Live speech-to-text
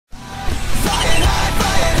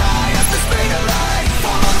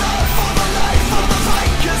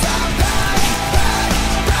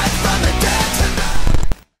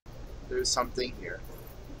something here.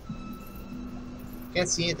 Can't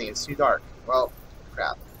see anything, it's too dark. Well,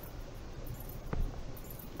 crap.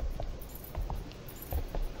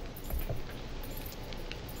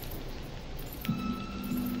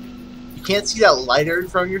 You can't see that lighter in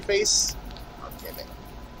front of your face? Oh, damn it.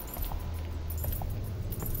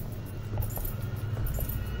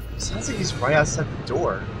 It sounds like he's right outside the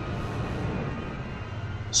door.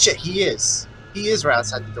 Shit, he is. He is right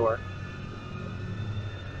outside the door.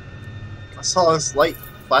 I saw his light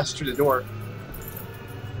flash through the door.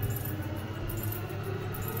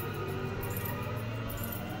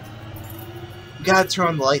 You gotta turn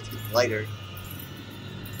on the light to get the lighter.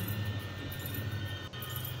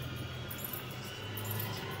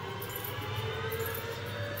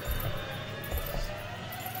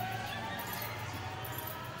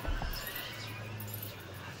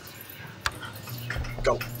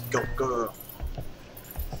 Go, go, go, go.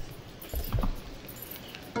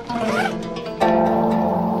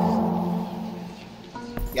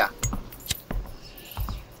 Yeah.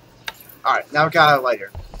 Alright, now we got a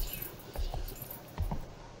lighter.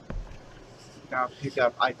 Now pick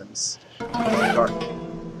up items. Dark.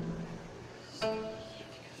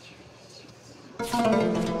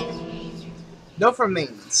 Note from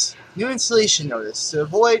maintenance. New installation notice. To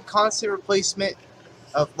avoid constant replacement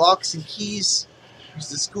of locks and keys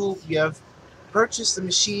used the school, we have purchased a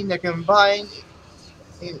machine that can combine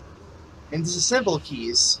and disassemble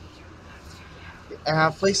keys and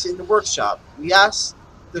have placed it in the workshop. We asked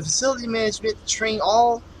the facility management to train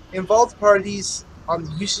all involved parties on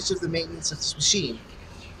the usage of the maintenance of this machine.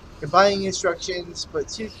 Combining instructions, put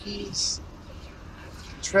 2 keys,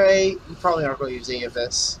 tray. You probably aren't going to use any of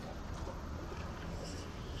this.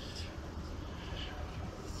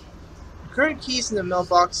 Current keys in the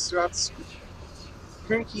mailbox throughout the school.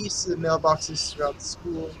 Current keys to the mailboxes throughout the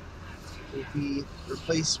school will be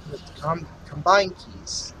replaced with combined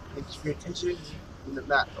keys. Thank you for your attention on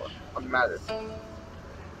the matter.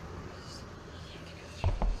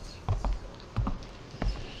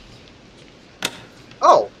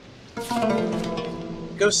 Oh!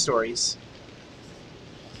 Ghost stories.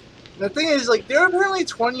 The thing is, like, there are apparently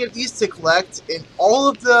 20 of these to collect, and all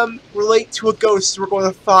of them relate to a ghost we're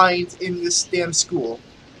going to find in this damn school.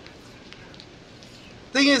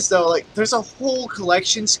 Thing is, though, like, there's a whole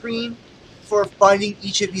collection screen for finding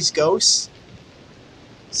each of these ghosts.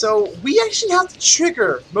 So, we actually have to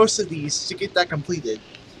trigger most of these to get that completed.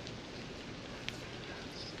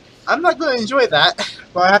 I'm not going to enjoy that,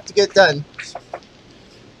 but I have to get it done.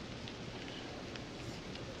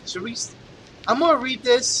 Should we... I'm going to read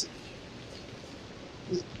this.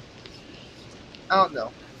 I don't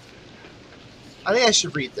know. I think I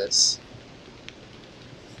should read this.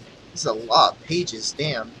 This is a lot of pages,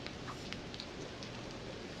 damn.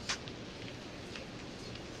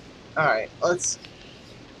 Alright, let's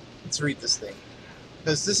read this thing.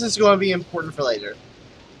 Because this is going to be important for later.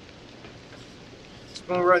 I'm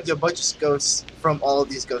going to run into a bunch of ghosts from all of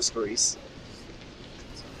these ghost stories.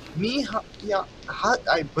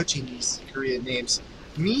 I'm butchering these Korean names.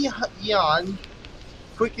 Mi-Yan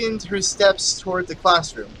quickened her steps toward the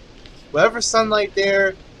classroom. Whatever sunlight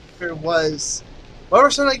there was...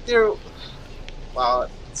 Whatever sunlight there... Wow,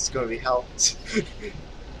 it's going to be hell.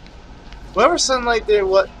 Whatever sunlight there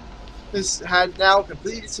had now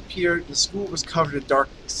completely disappeared. The school was covered in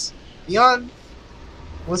darkness. Mi-Yan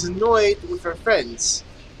was annoyed with her friends.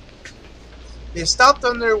 They stopped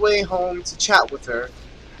on their way home to chat with her,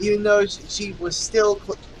 even though she was still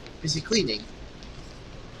busy cleaning.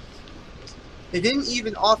 They didn't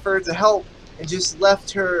even offer to help and just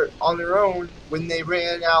left her on her own when they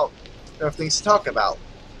ran out of things to talk about.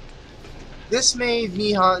 This made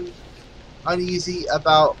Mi-Han uneasy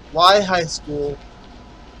about why high school...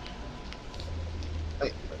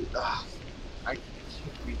 I can't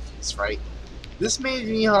read this right. This made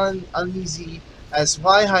Mi-Han uneasy as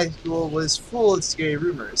why high school was full of scary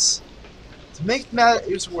rumors. To make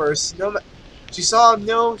matters worse, she saw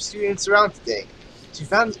no students around today. She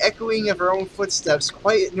found the echoing of her own footsteps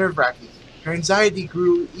quite nerve-wracking. Her anxiety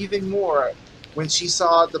grew even more when she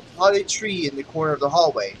saw the potted tree in the corner of the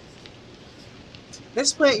hallway.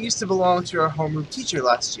 This plant used to belong to her homeroom teacher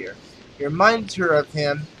last year. It reminded her of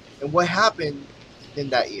him and what happened in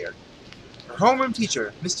that year. Her homeroom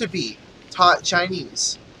teacher, Mr. B, taught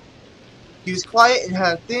Chinese. He was quiet and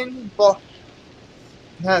had a thin build.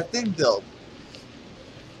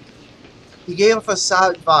 He gave off a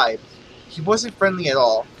sad vibe. He wasn't friendly at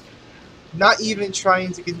all, not even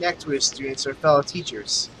trying to connect with his students or fellow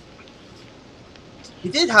teachers. He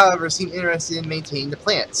did, however, seem interested in maintaining the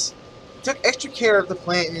plants. He took extra care of the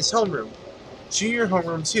plant in his homeroom, junior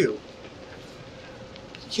homeroom too.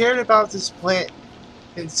 cared about this plant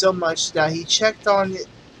and so much that he checked on it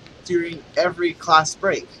during every class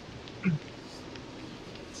break.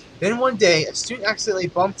 Then one day, a student accidentally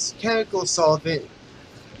bumped chemical solvent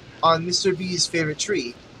on Mr. B's favorite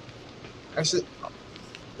tree. Actually,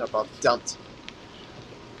 not bumped, dumped.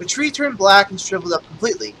 The tree turned black and shriveled up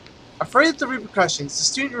completely. Afraid of the repercussions, the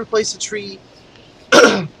student replaced the tree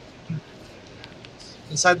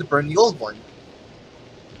inside to burn the old one.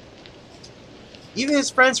 Even his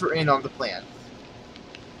friends were in on the plan.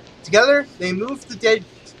 Together, they moved the dead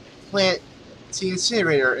plant to the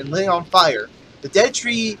incinerator and lit it on fire. The dead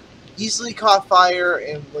tree easily caught fire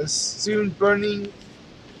and was soon burning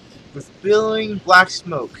with billowing black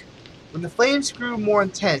smoke. When the flames grew more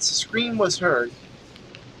intense, a scream was heard.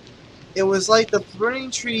 It was like the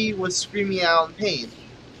burning tree was screaming out in pain.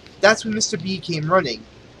 That's when Mr. B came running.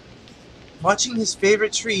 Watching his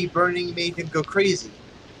favorite tree burning made him go crazy.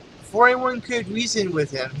 Before anyone could reason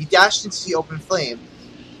with him, he dashed into the open flame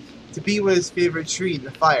to be with his favorite tree in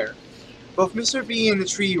the fire. Both Mr. B and the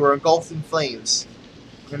tree were engulfed in flames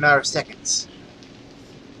in a matter of seconds.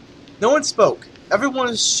 No one spoke. Everyone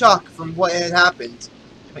was shocked from what had happened,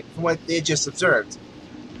 from what they had just observed.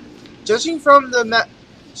 Judging from the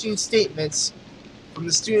matching statements from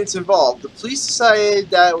the students involved, the police decided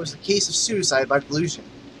that it was a case of suicide by delusion.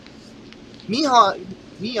 Mihan,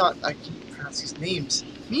 I can't pronounce these names.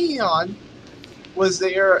 Mihan was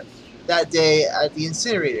there that day at the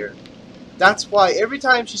incinerator. That's why every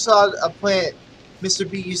time she saw a plant Mr.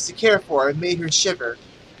 B used to care for, it made her shiver.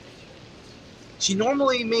 She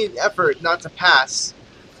normally made an effort not to pass.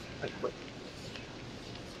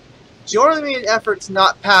 She normally made an effort to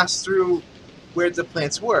not pass through where the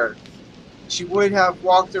plants were. She would have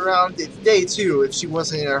walked around it today too if she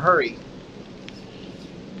wasn't in a hurry.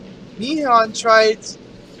 Mihan tried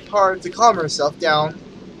hard to calm herself down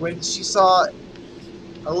when she saw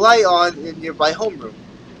a light on in a nearby homeroom.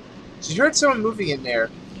 She heard someone moving in there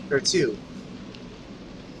too.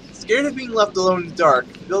 Scared of being left alone in the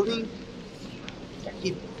dark, the building... I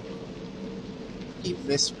keep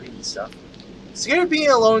misreading stuff. Scared of being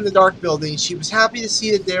alone in the dark building, she was happy to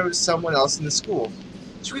see that there was someone else in the school.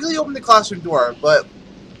 She quickly opened the classroom door, but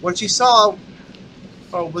what she saw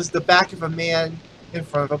was the back of a man in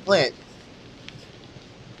front of a plant.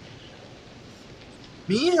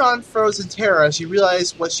 Mihan froze in terror as she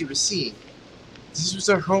realized what she was seeing. This was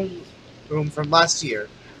her homeroom from last year,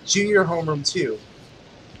 junior homeroom 2.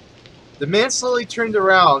 The man slowly turned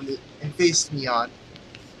around and faced Mihan.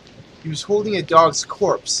 He was holding a dog's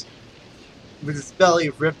corpse, with its belly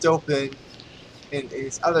ripped open, and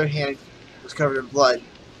his other hand was covered in blood.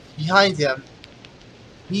 Behind him,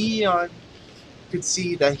 Mihan could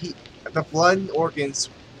see that the blood and organs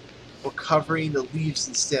were covering the leaves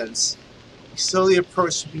and stems. He slowly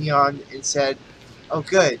approached Mihan and said, "Oh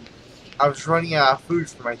good, I was running out of food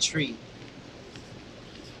for my tree."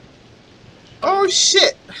 Oh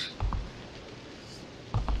shit!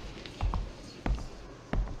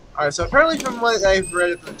 Alright, so apparently from what I've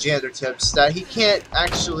read of the janitor tips, that he can't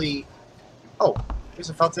actually... Oh,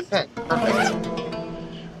 here's a fountain pen. Perfect.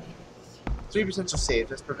 3% save,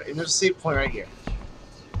 that's perfect. And there's a save point right here.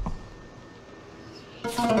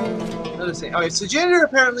 Another thing. Alright, so janitor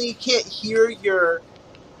apparently can't hear your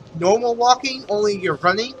normal walking, only your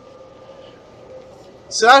running.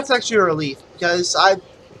 So that's actually a relief, because I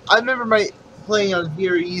remember playing on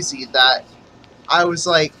Very Easy that I was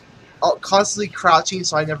like constantly crouching,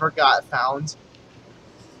 so I never got found.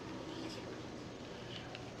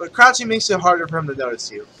 But crouching makes it harder for him to notice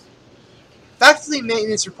you. Faculty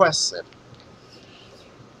maintenance request slip.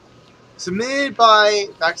 Submitted by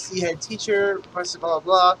faculty head teacher, requested blah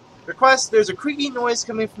blah blah. Request, there's a creaky noise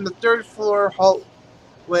coming from the 3rd floor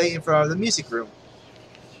hallway in front of the music room.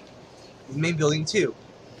 The main building too.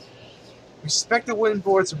 We suspect the wooden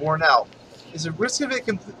boards are worn out. There's a risk of it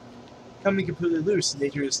coming completely loose and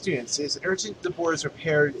dangerous to students. It is urgent the boards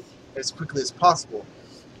repaired as quickly as possible.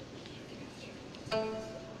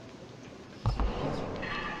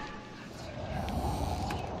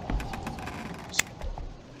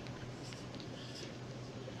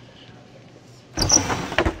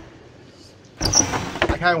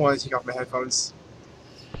 I kind of want to take off my headphones.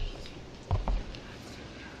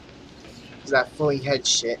 Because that floating head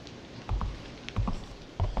shit.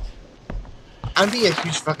 I'm being a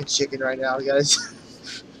huge fucking chicken right now, guys.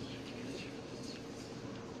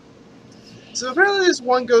 So apparently there's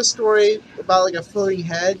one ghost story about like a floating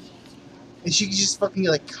head, and she can just fucking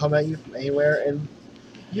like come at you from anywhere, and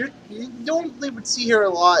you normally would see her a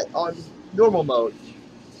lot on normal mode.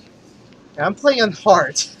 And I'm playing on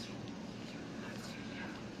hard.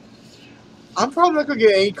 I'm probably not gonna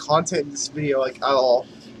get any content in this video like at all.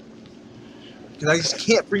 Because I just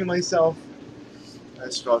can't bring myself. I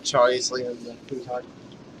just felt Charlie's laying on the futon.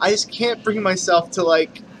 I just can't bring myself to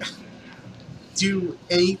like do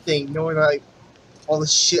anything, knowing like all the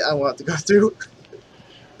shit I want to go through.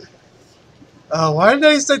 Why did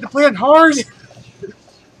I decide to play it hard?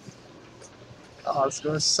 Oh, it's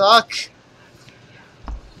gonna suck.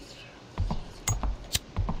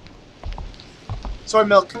 Soy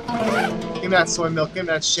milk. Give me that soy milk. Give me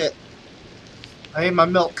that shit. I need my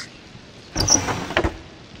milk.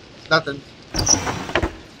 Nothing.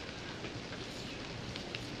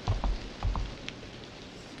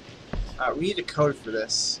 We need a code for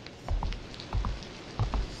this.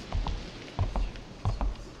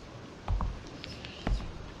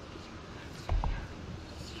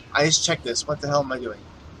 I just checked this. What the hell am I doing?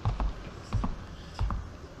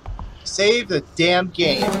 Save the damn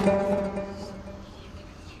game.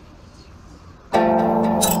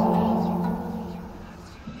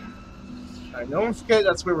 Alright, no one forget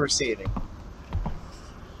that's where we're saving.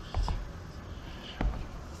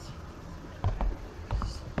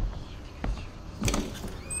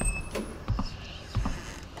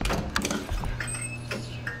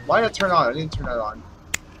 Why did it turn on? I didn't turn that on.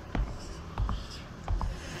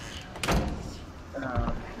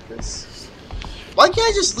 This. Why can't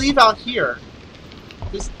I just leave out here?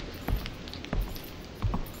 This.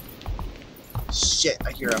 Shit,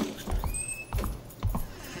 I hear him.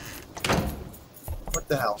 What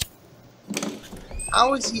the hell?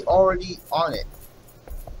 How is he already on it?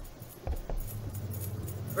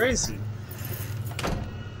 Where is he?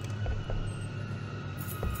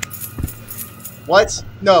 What?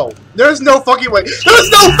 No. There's no fucking way. There's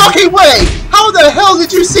no fucking way! How the hell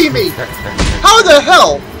did you see me? How the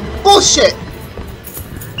hell? Bullshit!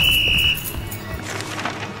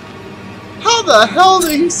 How the hell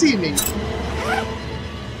did you see me?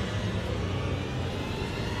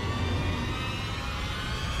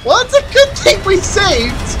 Well, it's a good thing we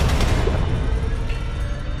saved!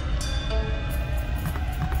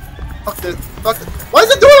 Fuck this. Fuck this. Why is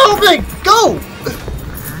the door opening? Go!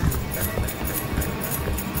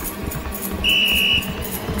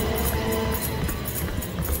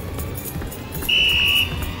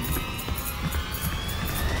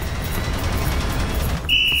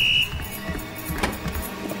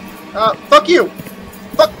 Fuck you!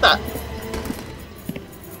 Fuck that!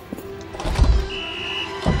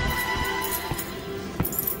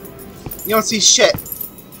 You don't see shit.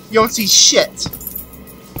 You don't see shit.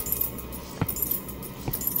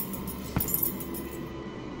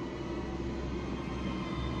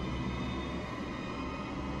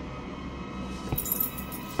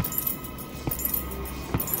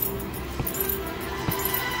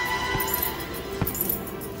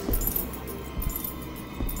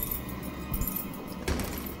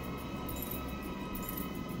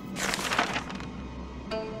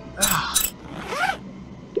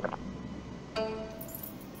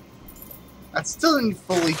 That still didn't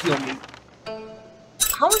fully heal me.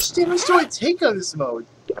 How much damage do I take on this mode?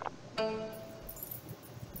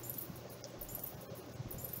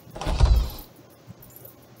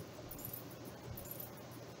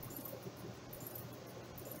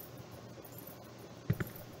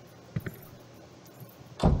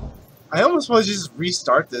 I almost want to just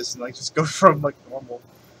restart this and like just go from like normal.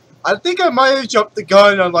 I think I might have jumped the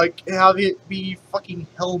gun on like having it be fucking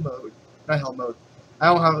hell mode. Not hell mode.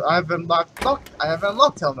 I haven't unlocked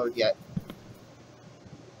hell mode yet.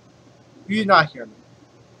 You did not hear me.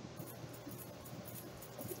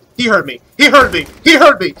 He heard me. He heard me. He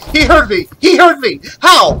heard me. He heard me. He heard me.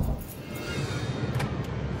 How?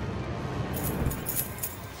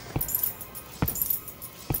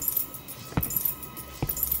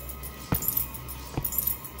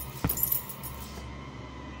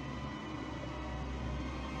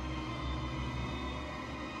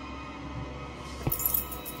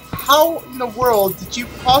 How in the world did you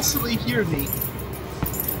possibly hear me?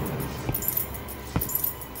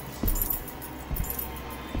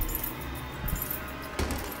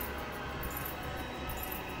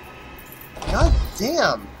 God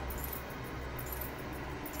damn.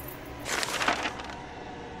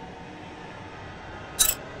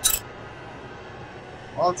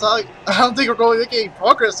 Well, it's like, I don't think we're going to get any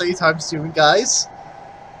progress anytime soon, guys.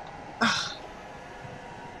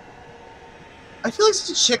 I feel like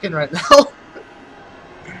such a chicken right now.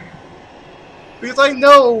 Because I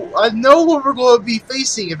know what we're going to be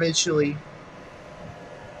facing eventually.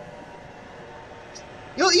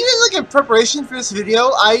 You know, even like in preparation for this video,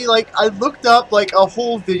 I looked up like a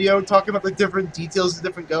whole video talking about the different details of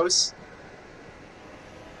different ghosts.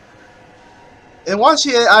 And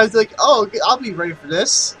watching it, I was like, oh, I'll be ready for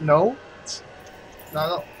this. No.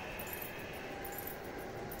 No.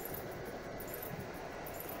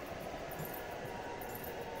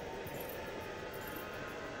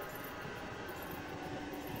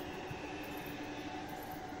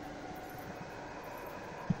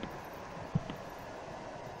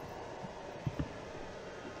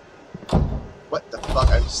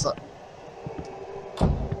 Just like,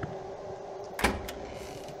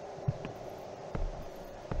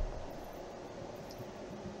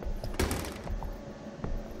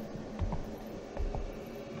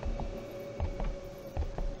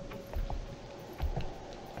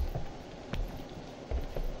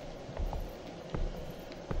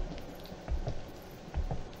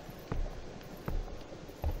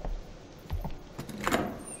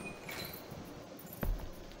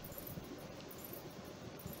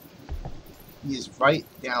 he is right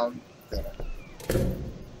down there.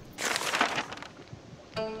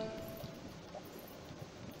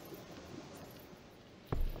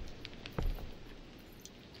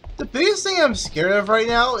 The biggest thing I'm scared of right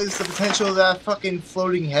now is the potential of that fucking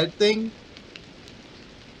floating head thing.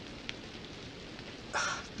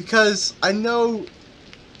 Because I know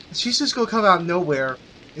she's just gonna come out of nowhere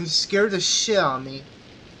and scare the shit out of me.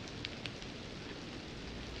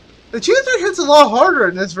 The Tutor hits a lot harder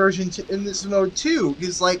in this version, in this mode too,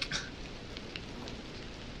 because like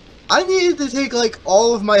I needed to take like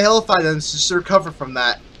all of my health items just to recover from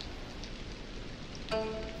that.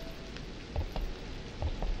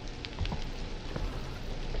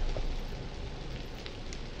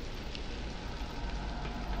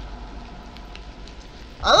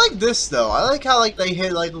 I like this though. I like how like they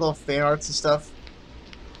hit like little fan arts and stuff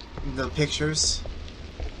in the pictures.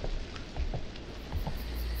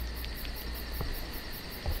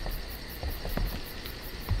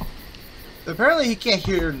 Apparently he can't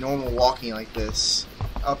hear normal walking like this.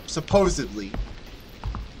 Supposedly.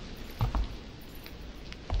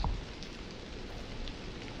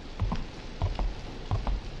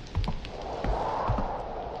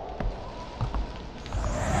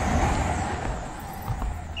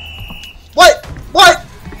 What? What?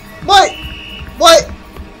 What? What?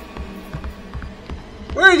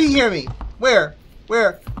 Where did he hear me? Where?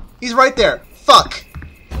 Where? He's right there. Fuck.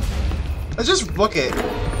 Let's just book it.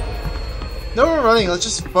 No, we're running. Let's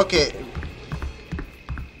just book it.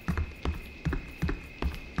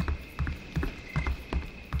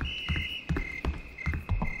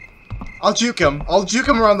 I'll juke him. I'll juke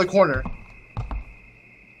him around the corner.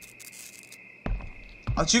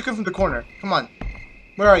 I'll juke him from the corner. Come on.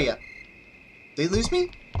 Where are you? They lose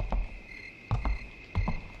me?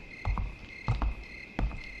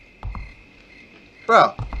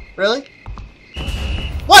 Bro, really?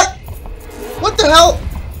 What? What the hell?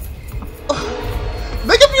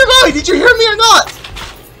 Make up your mind! Did you hear me or not?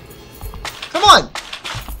 Come on!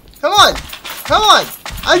 Come on! Come on!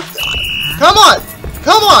 Come on!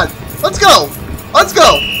 Come on! Let's go! Let's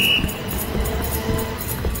go!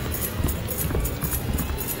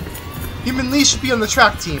 Human Lee should be on the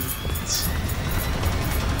track team.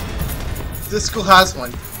 This school has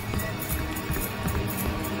one.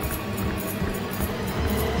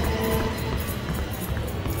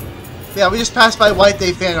 Yeah, we just passed by White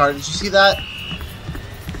Day fan art. Did you see that?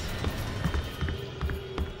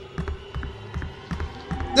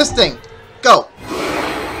 This thing! Go!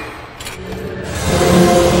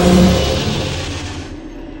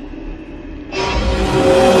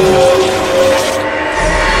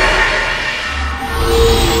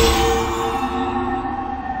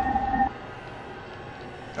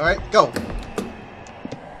 Alright, go!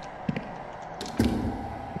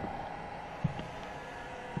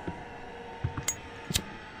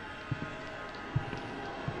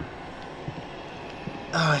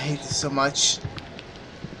 Oh, I hate this so much.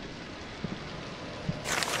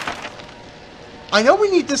 I know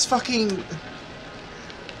we need this fucking...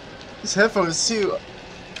 these headphones too.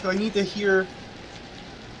 I need to hear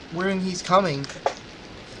when he's coming.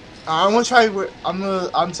 I'm gonna try.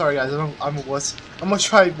 I'm sorry, guys. I'm a wuss. I'm gonna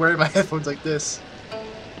try wearing my headphones like this.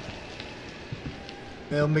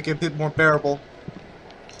 It'll make it a bit more bearable.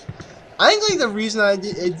 I think like the reason I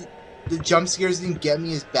did the jump scares didn't get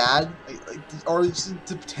me as bad, or just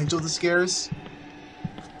the potential of the scares,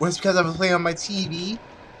 was because I was playing on my TV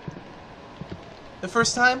the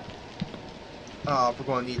first time. Oh, we're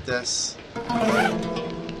gonna need this.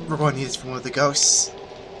 We're gonna need this from one of the ghosts.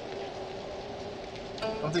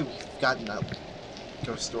 I don't think we've gotten that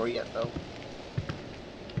ghost story yet, though.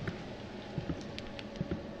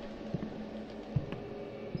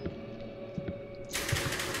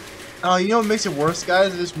 You know what makes it worse,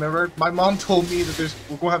 guys? I just remembered my mom told me that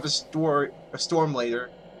we're gonna have a storm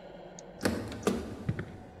later.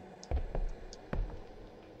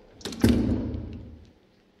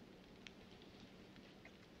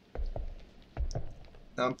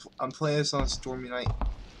 I'm playing this on a stormy night,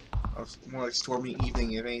 or more like stormy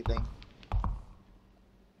evening, if anything.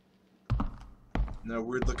 No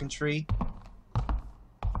weird looking tree.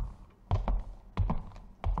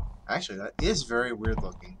 Actually, that is very weird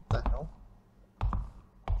looking. What the hell?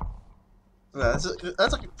 Yeah,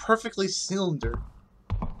 that's like a perfectly cylinder.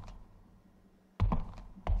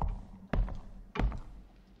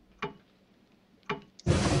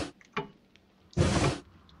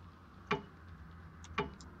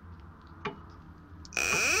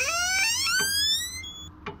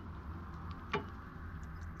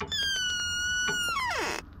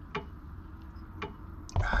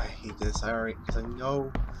 I hate this. Because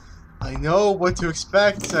I know what to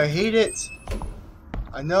expect. I hate it.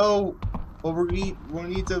 I know what we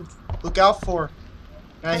need to look out for.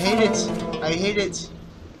 And I hate it. I hate it.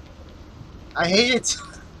 I hate it.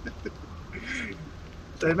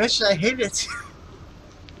 Did I mention I hate it?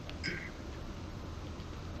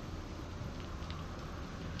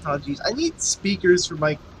 Oh jeez, I need speakers for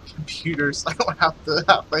my computer so I don't have to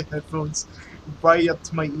have my headphones right up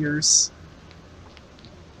to my ears.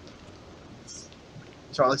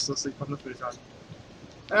 Charlie's still asleep on the futon.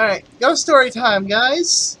 Alright, ghost story time,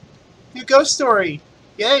 guys! New ghost story!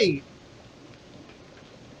 Yay!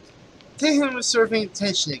 Taehyun was serving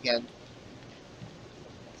attention again.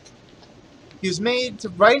 He was made to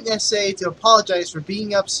write an essay to apologize for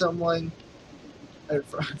beating up someone,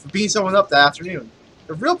 for beating someone up that afternoon.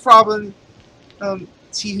 The real problem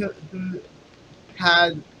Taehyun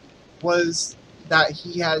had was that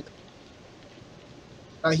he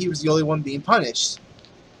was the only one being punished.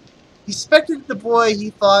 He suspected the boy he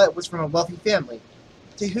thought was from a wealthy family.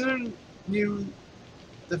 Taehyun knew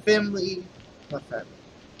the family. Not family.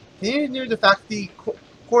 Taehyun knew the faculty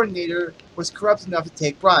coordinator was corrupt enough to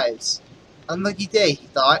take bribes. Unlucky day, he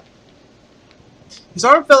thought. His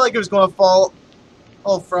arm felt like it was going to fall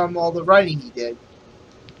from all the writing he did.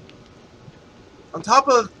 On top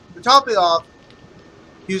of it off,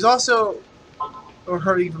 he was also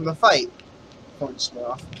hurting from the fight. Phone just went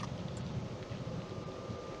off.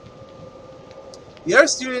 The other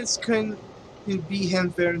students couldn't beat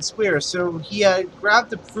him fair and square, so he had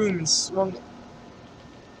grabbed the broom and swung.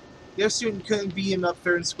 The other student couldn't beat him up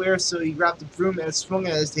fair and square, so he grabbed the broom and swung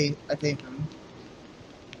it at him.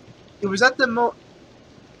 It was at the moment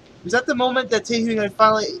that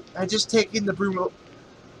Taehyun had just taken the broom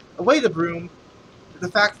away. The broom, the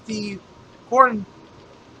faculty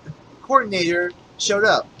coordinator showed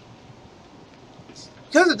up.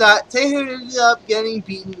 Because of that, Taehyun ended up getting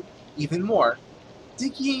beaten even more.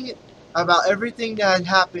 Thinking about everything that had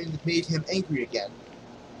happened made him angry again.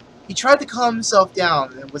 He tried to calm himself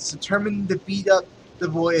down and was determined to beat up the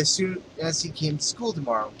boy as soon as he came to school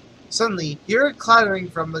tomorrow. Suddenly, he heard clattering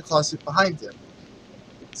from the closet behind him.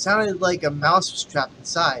 It sounded like a mouse was trapped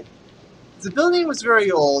inside. The building was very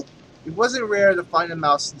old. It wasn't rare to find a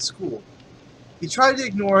mouse in school. He tried to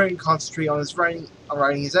ignore it and concentrate on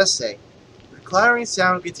writing his essay. The clattering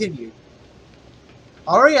sound continued.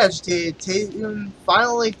 Already agitated, Taehyun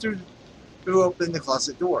finally threw open the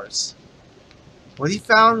closet doors. What he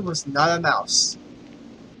found was not a mouse.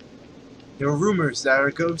 There were rumors that a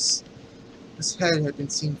ghost's head had been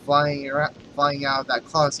seen flying out of that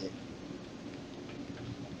closet.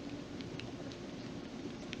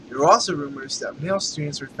 There were also rumors that male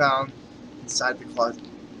students were found inside the closet.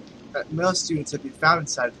 That male students had been found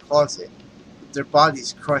inside the closet, with their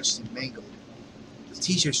bodies crushed and mangled. The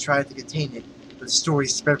teachers tried to contain it, but the story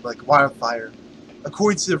spread like wildfire.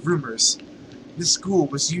 According to the rumors, this school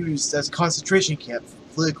was used as a concentration camp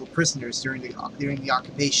for political prisoners during the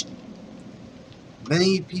occupation.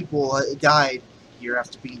 Many people died here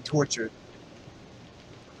after being tortured,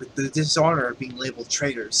 with the dishonor of being labeled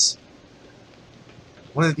traitors.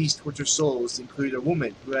 One of these tortured souls included a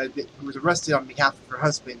woman who was arrested on behalf of her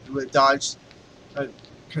husband, who had dodged a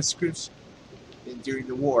conscription during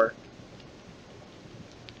the war.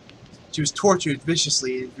 She was tortured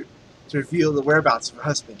viciously to reveal the whereabouts of her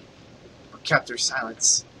husband, but kept her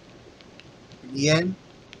silence. In the end,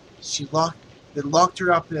 they locked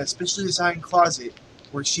her up in a specially designed closet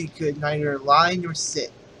where she could neither lie nor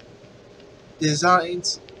sit.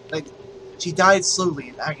 She died slowly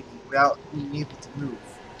in agony without being able to move.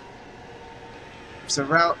 It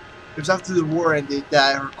was after the war ended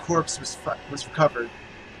that her corpse was recovered.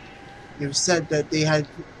 It was said that they had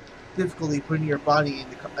difficulty putting her body in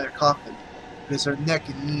her coffin because her neck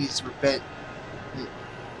and knees were bent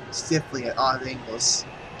stiffly at odd angles.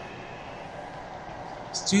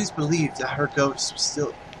 Students believed that her ghost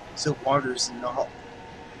still wanders in the hall.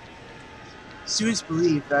 Students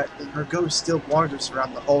believe that her ghost still wanders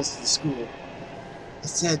around the halls of the school.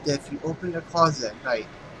 It's said that if you open a closet at night,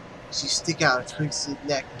 she'd stick out a twisted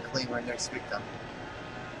neck and claim her next victim.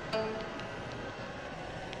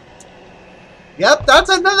 Yep, that's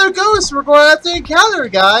another ghost we're going to have to encounter,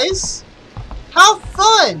 guys! How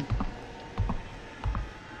fun!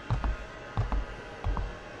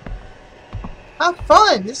 Have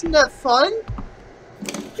fun! Isn't that fun?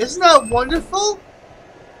 Isn't that wonderful?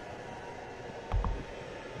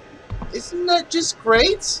 Isn't that just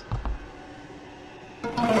great?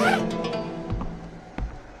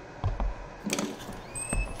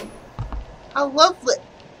 How lovely!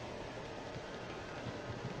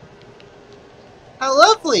 How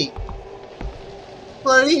lovely!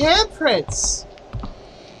 Bloody handprints!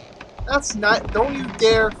 That's not. Don't you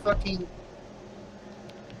dare fucking.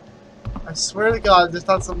 I swear to God, I just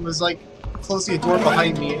thought something was like closing a door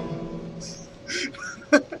behind me.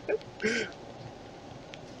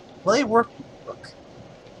 Bloody workbook.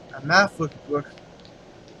 A math workbook.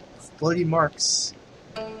 With bloody marks.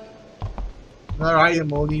 Another item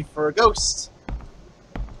we'll need for a ghost.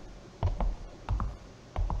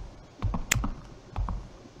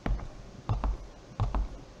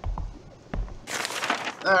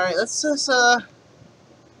 Alright, let's just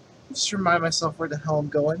remind myself where the hell I'm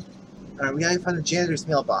going. Alright, we gotta find the janitor's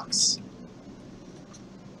mailbox.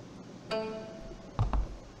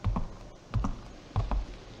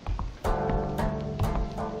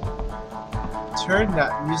 Turn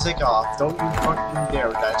that music off. Don't you fucking dare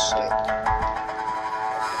with that shit.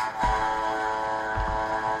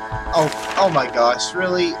 Oh my gosh,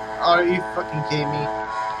 really? Are you fucking kidding me?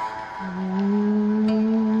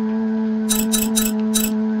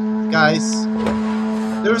 Guys,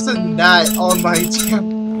 there's a gnat on my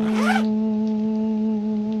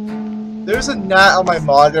There's a gnat on my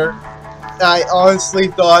monitor. I honestly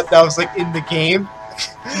thought that was like in the game.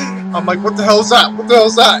 I'm like, what the hell is that? What the hell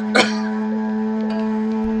is that?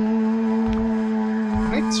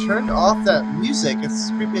 I turned off that music. It's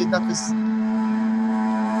creepy enough. This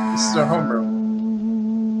is our homeroom.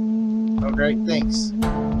 Oh great, thanks.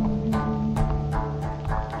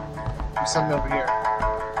 There's something over here.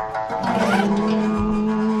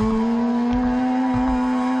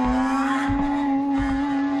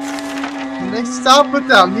 Can they stop with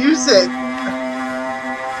that music?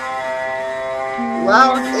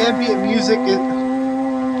 Loud ambient music is...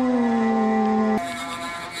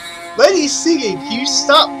 Lady's singing! Can you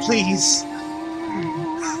stop, please?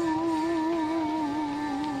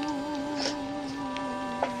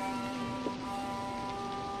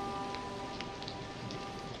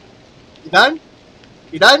 You done?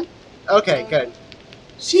 You done? Okay, good.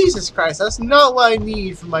 Jesus Christ, that's not what I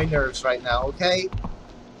need for my nerves right now, okay?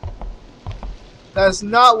 That's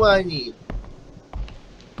not what I need.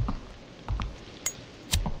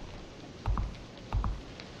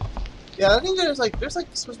 Yeah, I think there's like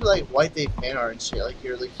supposed to be like white day fan art and shit, like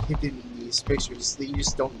you're like hidden in these pictures that you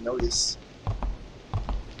just don't notice.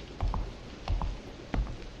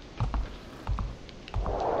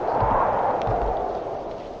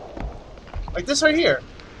 Like this right here.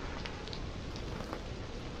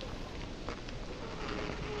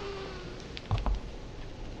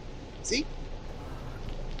 See?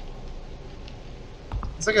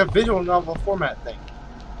 It's like a visual novel format thing.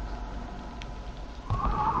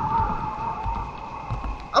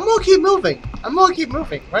 I'm gonna keep moving. I'm gonna keep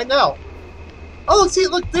moving right now. Oh, see,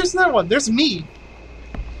 look, there's another one. There's me.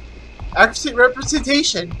 Accurate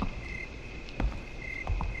representation.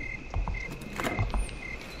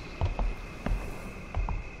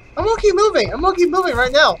 I'm gonna keep moving. I'm gonna keep moving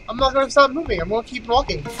right now. I'm not gonna stop moving. I'm gonna keep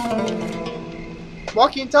walking.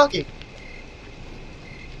 Walking and talking.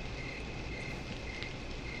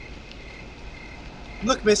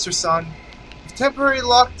 Look, Mr. Son. We've temporarily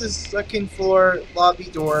locked the second floor lobby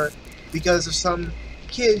door because of some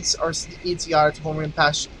kids are sneaking into the auditorium and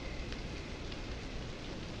passage.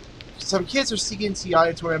 Some kids are sneaking into the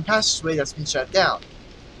auditorium passageway that's been shut down.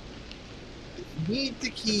 If you need the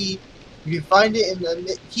key, you can find it in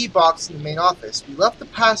the key box in the main office. We left the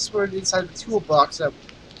password inside the toolbox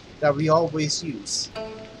that we always use.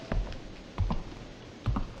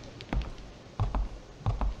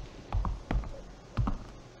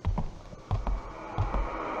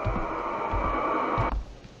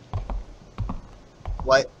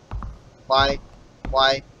 What? Why?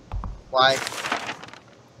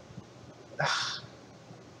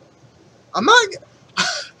 I'm not.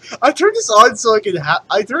 I turned this on so I can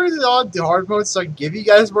I turned it on to hard mode so I can give you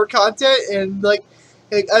guys more content, and like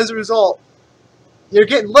as a result, you're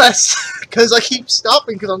getting less because I keep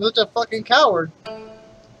stopping because I'm such a fucking coward.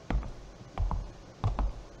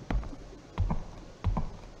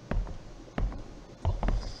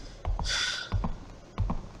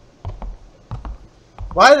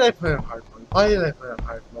 Why did I put it on hard mode? Why did I put it on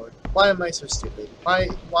hard mode? Why am I so stupid? Why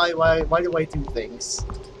do I do things?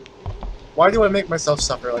 Why do I make myself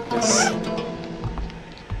suffer like this?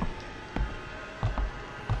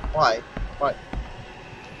 Why? What?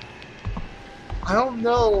 I don't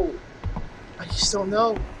know. I just don't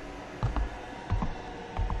know.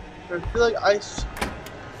 I feel like I...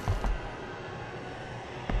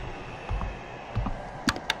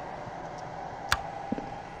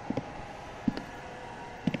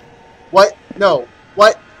 What? No.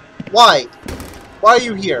 What? Why? Why are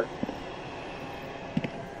you here?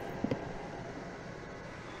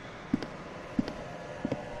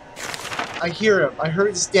 I hear him. I heard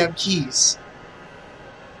his damn keys.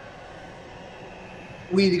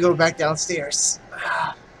 We need to go back downstairs.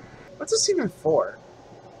 What's this even for?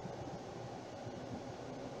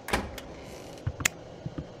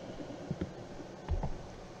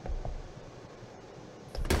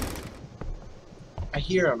 I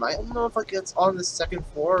hear him. I don't know if like it's on the second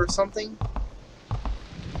floor or something.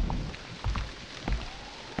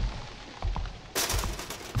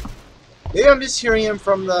 Maybe I'm just hearing him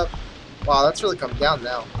from the... Wow, that's really come down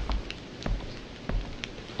now.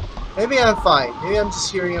 Maybe I'm fine. Maybe I'm just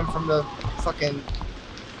hearing him from the fucking...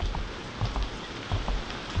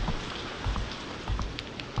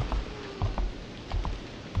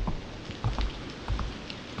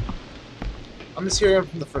 I'm just hearing him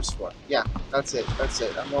from the first floor. Yeah, that's it. That's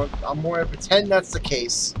it. I'm more gonna pretend that's the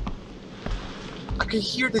case. I could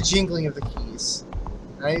hear the jingling of the keys.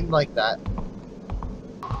 I didn't like that.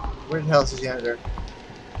 Where the hell is the janitor?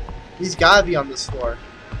 He's gotta be on this floor.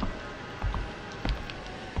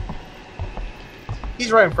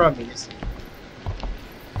 He's right in front of me.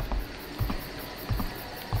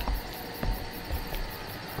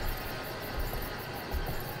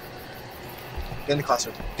 Get in the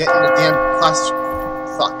classroom. Get in the damn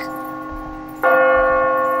classroom. Fuck.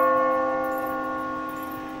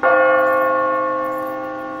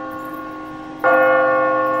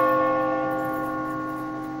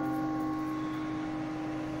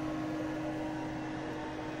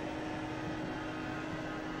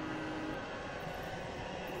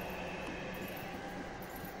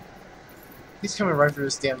 He's coming right through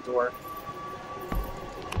this damn door.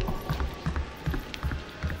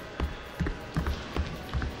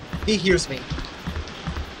 He hears me.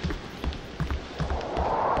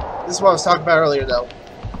 This is what I was talking about earlier, though.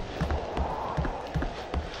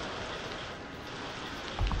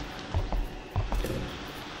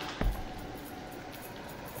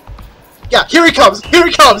 Yeah, here he comes! Here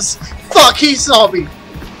he comes! Fuck, he saw me!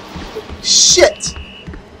 Shit!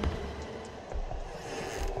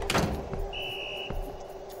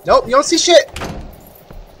 Nope, you don't see shit!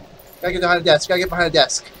 Gotta get behind the desk, gotta get behind the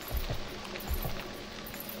desk.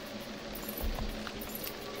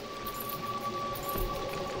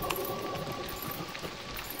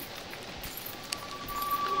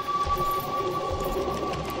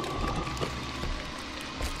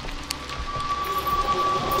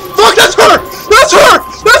 Fuck, that's her! That's her!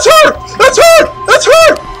 That's her! That's her! That's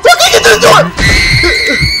her! Fucking get to the door!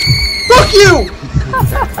 Fuck you!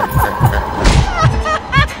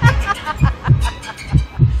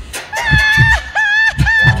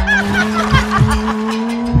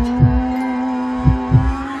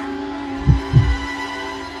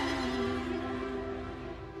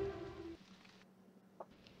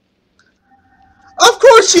 Of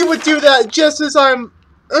course she would do that just as I'm...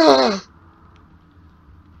 Ugh.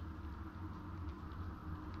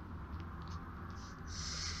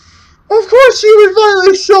 Of course she would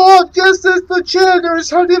finally show up just as the janitor is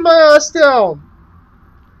hunting my ass down.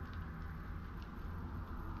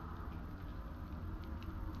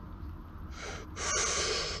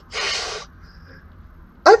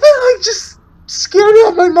 I've been like just scared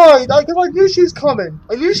out of my mind. I knew she was coming.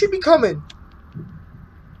 I knew she'd be coming.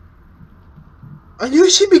 I knew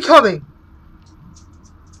she'd be coming.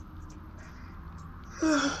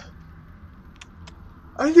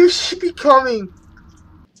 I knew she'd be coming.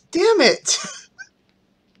 Damn it!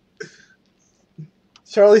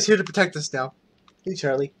 Charlie's here to protect us now. Hey,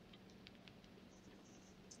 Charlie.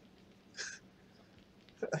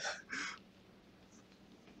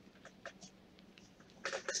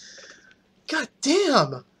 God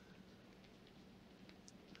damn!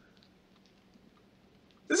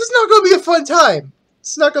 This is not gonna be a fun time.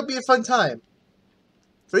 It's not gonna be a fun time.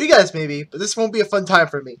 For you guys, maybe, but this won't be a fun time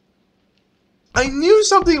for me. I knew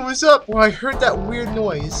something was up when I heard that weird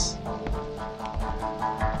noise.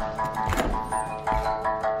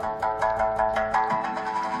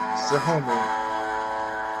 This is a homeroom.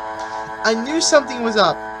 I knew something was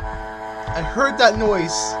up. I heard that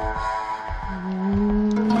noise.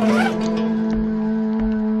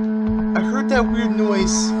 I heard that weird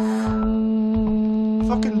noise.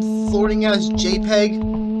 Fucking floating ass JPEG.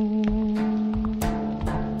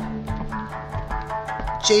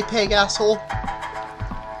 JPEG asshole.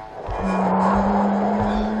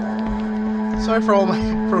 Sorry for all my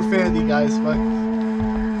profanity, guys, but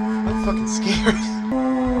I'm fucking scared.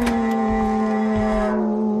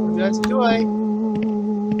 Hope you guys enjoy.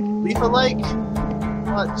 Leave a like.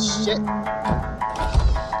 Oh, shit.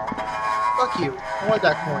 Fuck you. I want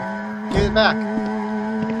that coin. Give it back.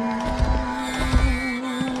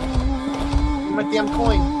 Give me my damn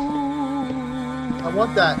coin. I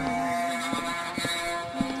want that.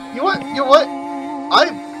 You know what?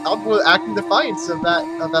 I'll go act in defiance of that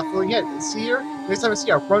floating head. See her? Next time I see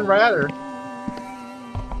her, I'll run right at her.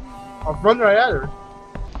 I'll run right at her.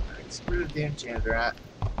 Alright, so where the damn janitor at?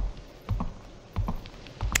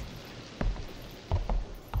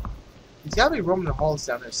 He's gotta be roaming the halls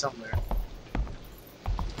down there somewhere.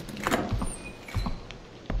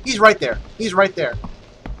 He's right there. He's right there.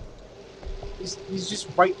 He's just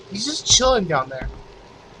right. He's just chilling down there.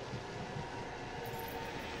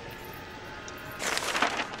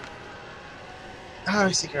 How do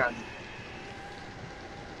I stick around?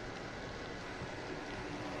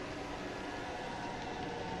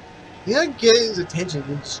 You don't get his attention,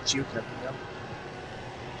 you just juke him, you know?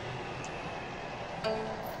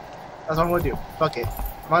 That's what I'm gonna do. Fuck it.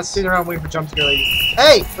 I'm not sitting around waiting for jump scare lady.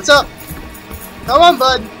 Hey! What's up? Come on,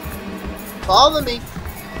 bud! Follow me.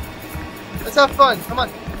 Let's have fun. Come on.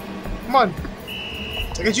 Come on.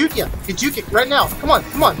 I can juke you. I can juke it right now. Come on.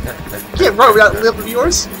 Come on. You can't run without lip of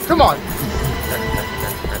yours. Come on.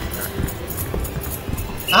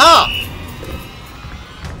 Ah!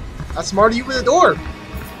 I smarted you with the door.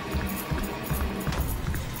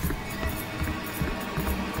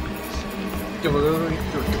 Get the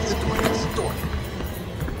door.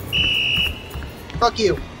 Fuck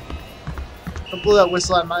you. Don't blow that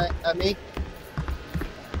whistle at me.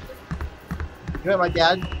 You met my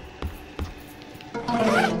dad?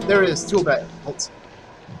 There it is, tool belt.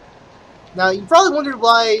 Now, you probably wondered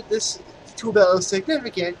why this tool belt is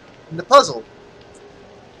significant in the puzzle.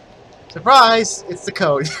 Surprise! It's the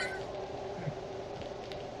code.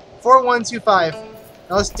 4125.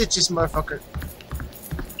 Now let's ditch this motherfucker.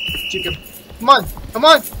 Juke him. Come on! Come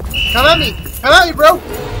on! Come at me! Come at me, bro!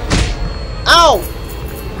 Ow!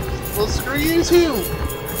 Well, screw you too!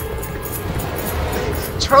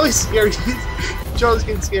 Charlie's scared. Charlie's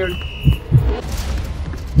getting scared.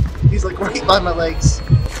 He's like right by my legs.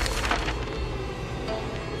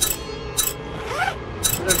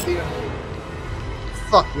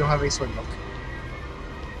 Fuck, we don't have any soy milk.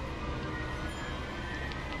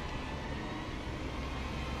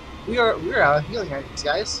 We're out of healing items,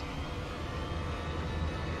 guys.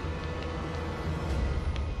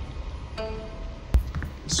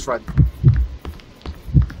 Just run.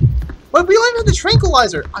 But we don't even have the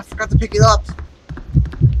tranquilizer! I forgot to pick it up.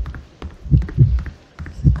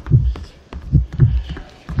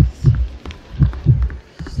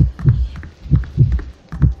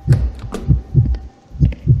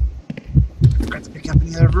 Forgot to pick up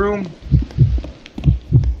in the other room.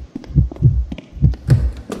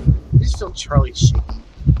 I just feel Charlie shaky.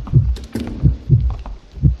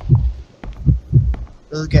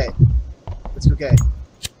 Okay. Let's go get it.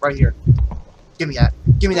 Right here. Give me that.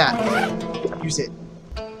 Give me that. Use it.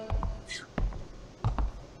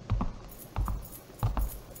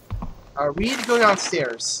 Alright, we need to go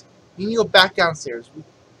downstairs. We need to go back downstairs. We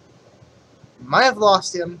might have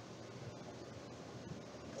lost him.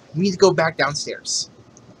 We need to go back downstairs.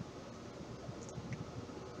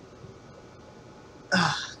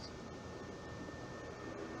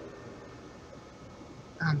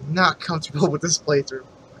 I'm not comfortable with this playthrough.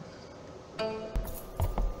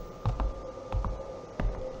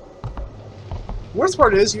 Worst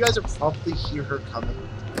part is, you guys will probably hear her coming.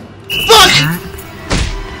 Fuck!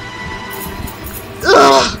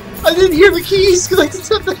 Ugh! I didn't hear the keys because I just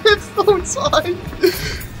had the headphones on.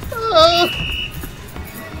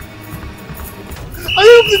 I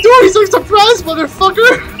opened the door. He's like, surprise,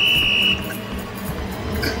 motherfucker!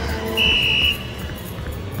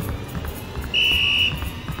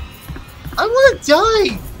 I want to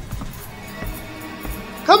die.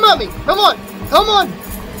 Come at me! Come on! Come on!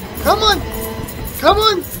 Come on! Come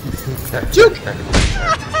on! Juke!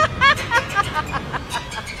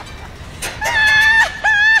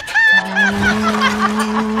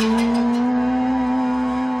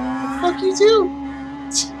 Fuck you too!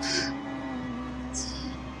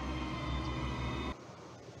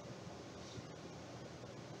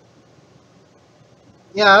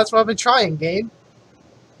 Yeah, that's what I've been trying, game.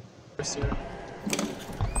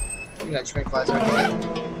 You got tranquilizer.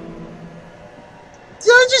 Did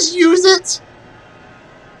I just use it?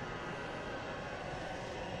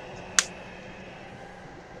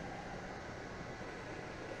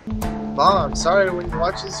 Mom, I'm sorry when you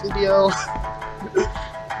watch this video.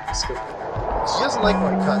 Let's go. doesn't like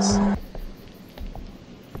when I cuss.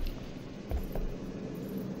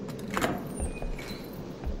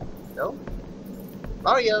 No?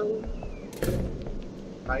 Mario!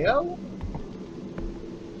 Mario?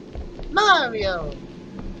 Mario!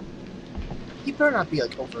 He better not be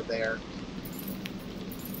like over there.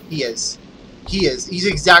 He is. He is. He's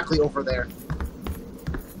exactly over there.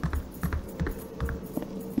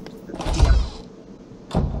 Damn.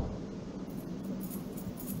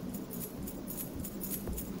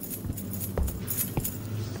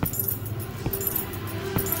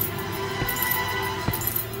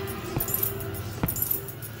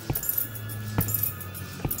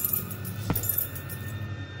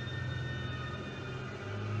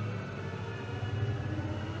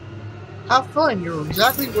 Have fun, you're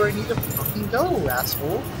exactly where I need to fucking go,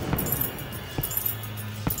 asshole.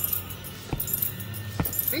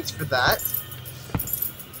 Thanks for that.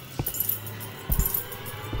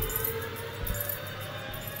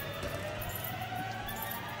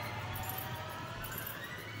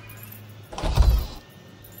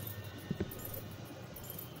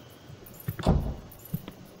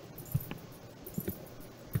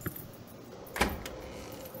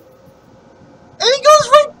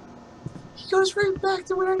 Goes right back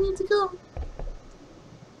to where I need to go.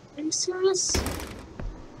 Are you serious?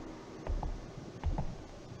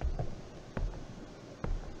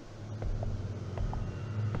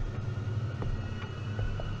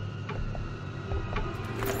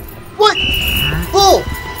 What? Bull!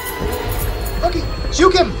 Okay,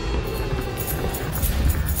 juke him!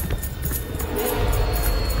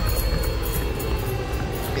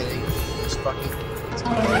 Getting this fucking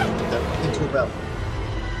into a bell.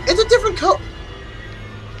 It's a different code!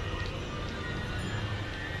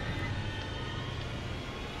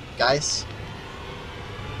 Guys.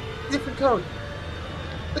 Different code.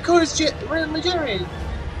 The code is randomly generated.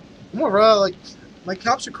 More like, my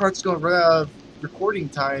capture card's gonna run out of recording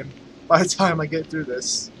time by the time I get through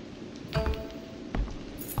this.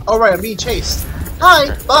 Alright, I'm being chased.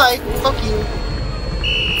 Hi! Bye! Fuck you!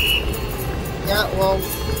 Yeah, well...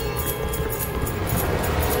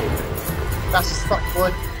 Fast as fuck,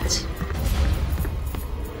 boy.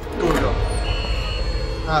 Go.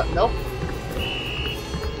 Nope.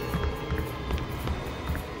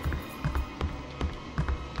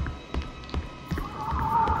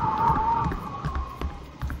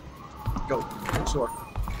 Go. Sure.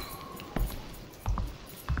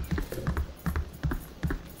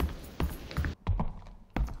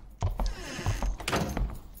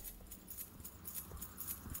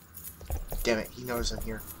 Damn it, he knows I'm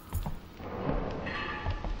here.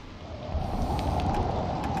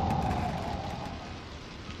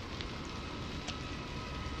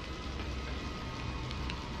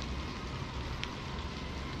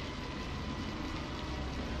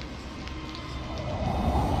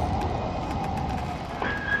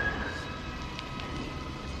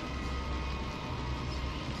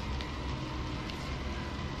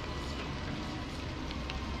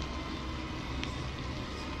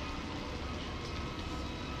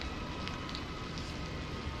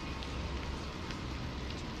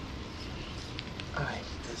 I hate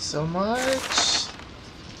this so much.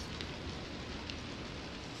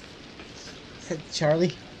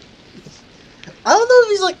 Charlie. I don't know if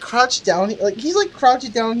he's like crouched down. Like he's like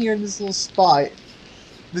crouched down here in this little spot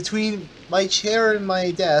between my chair and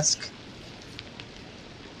my desk.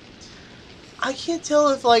 I can't tell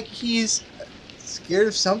if like he's scared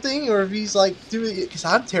of something or if he's like doing it because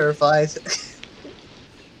I'm terrified.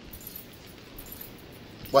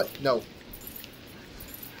 What? No.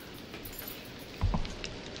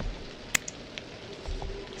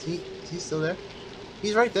 Is he still there?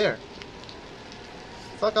 He's right there.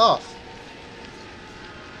 Fuck off.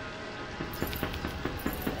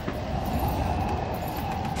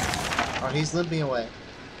 Oh, he's limping away.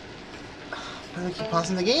 Why do I keep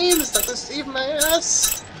pausing the game? It's not to save my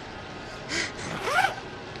ass.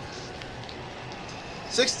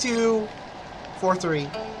 6243.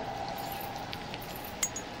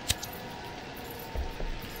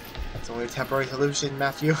 It's only a temporary solution,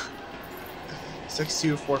 Matthew.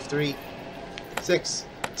 6243.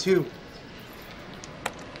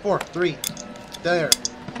 6243. There.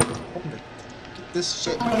 Get this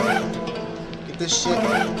shit. Get this shit.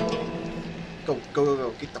 Go, go, go,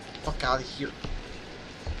 go. Get the fuck out of here.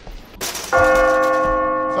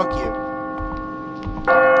 Fuck you.